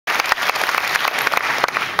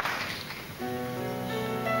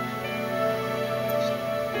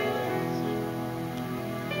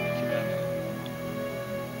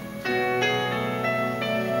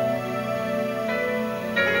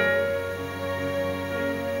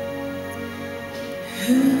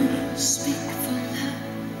Who speak for love?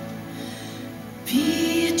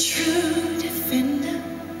 Be a true defender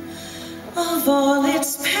of all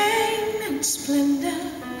its pain and splendor,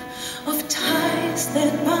 of ties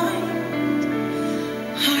that bind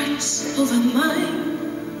hearts over mind.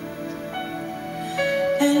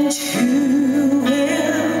 And who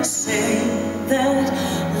will say that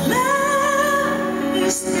love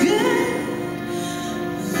is good,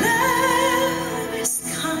 love is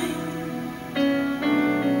kind?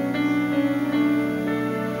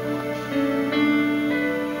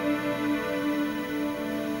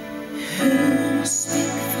 Who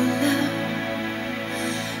speak for love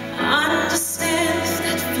understands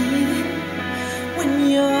that feeling when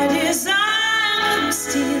your desire comes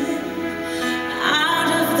stealing out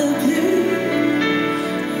of the blue,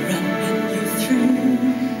 running you through.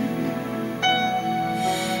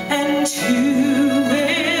 And who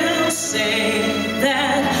will say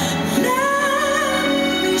that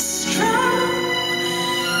love is strong,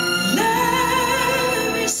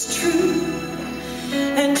 love is true?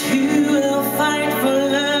 And who will fight for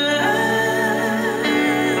love?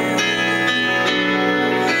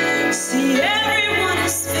 See, everyone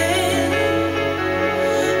has failed,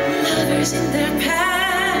 lovers in their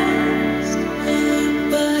past.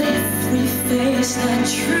 But if we face the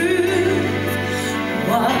truth,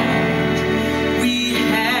 what we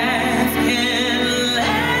have can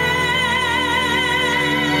last.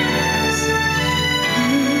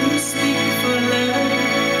 Who speak for love?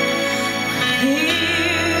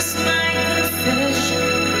 Here's my confession.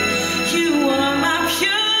 You are my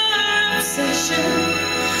pure obsession.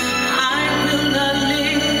 I will not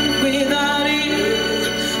live without you,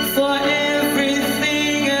 for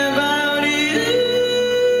everything about you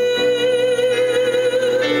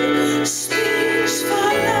speaks for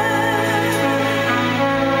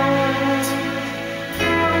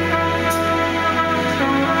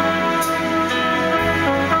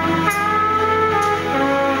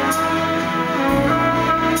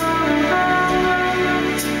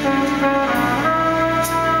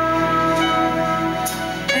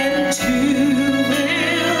And who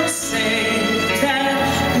will say that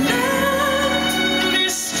love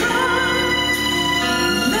is strong,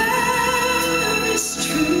 love is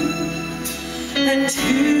true? And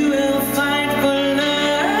who will fight for love?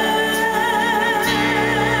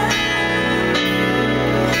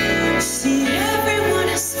 See, everyone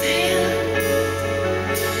has failed,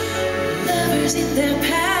 lovers in their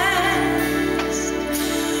past.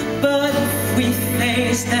 But if we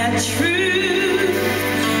face that truth,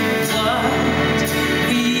 what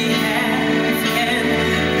we have can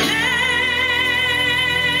last.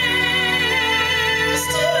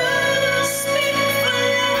 To speak for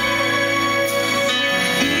love,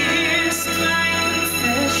 here's my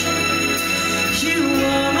confession. You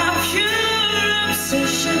are my pure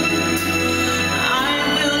obsession. I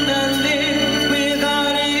will not live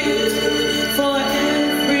without you, for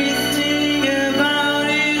everything about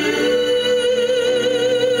you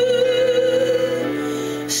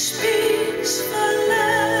speaks for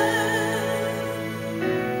love.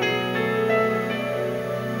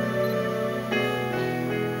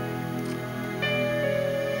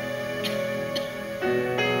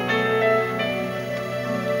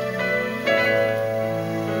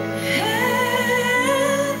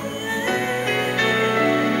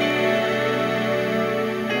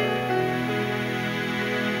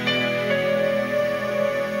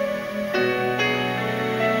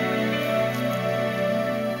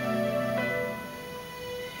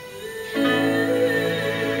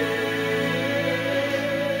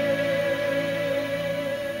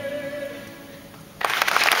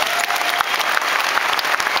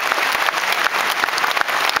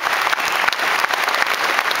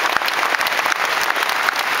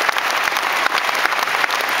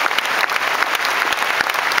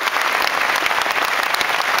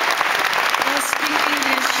 Well, speak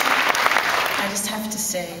English. I just have to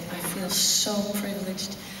say, I feel so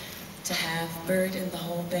privileged to have Burt and the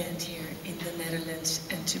whole band here in the Netherlands,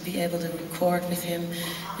 and to be able to record with him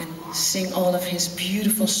and sing all of his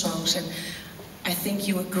beautiful songs. And I think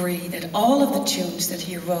you agree that all of the tunes that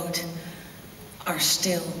he wrote are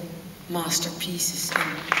still masterpieces,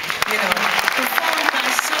 and, you know, performed by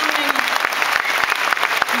so many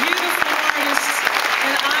beautiful artists,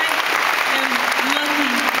 and I am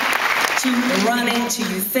lucky to run into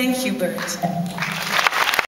you. Thank you, Burt.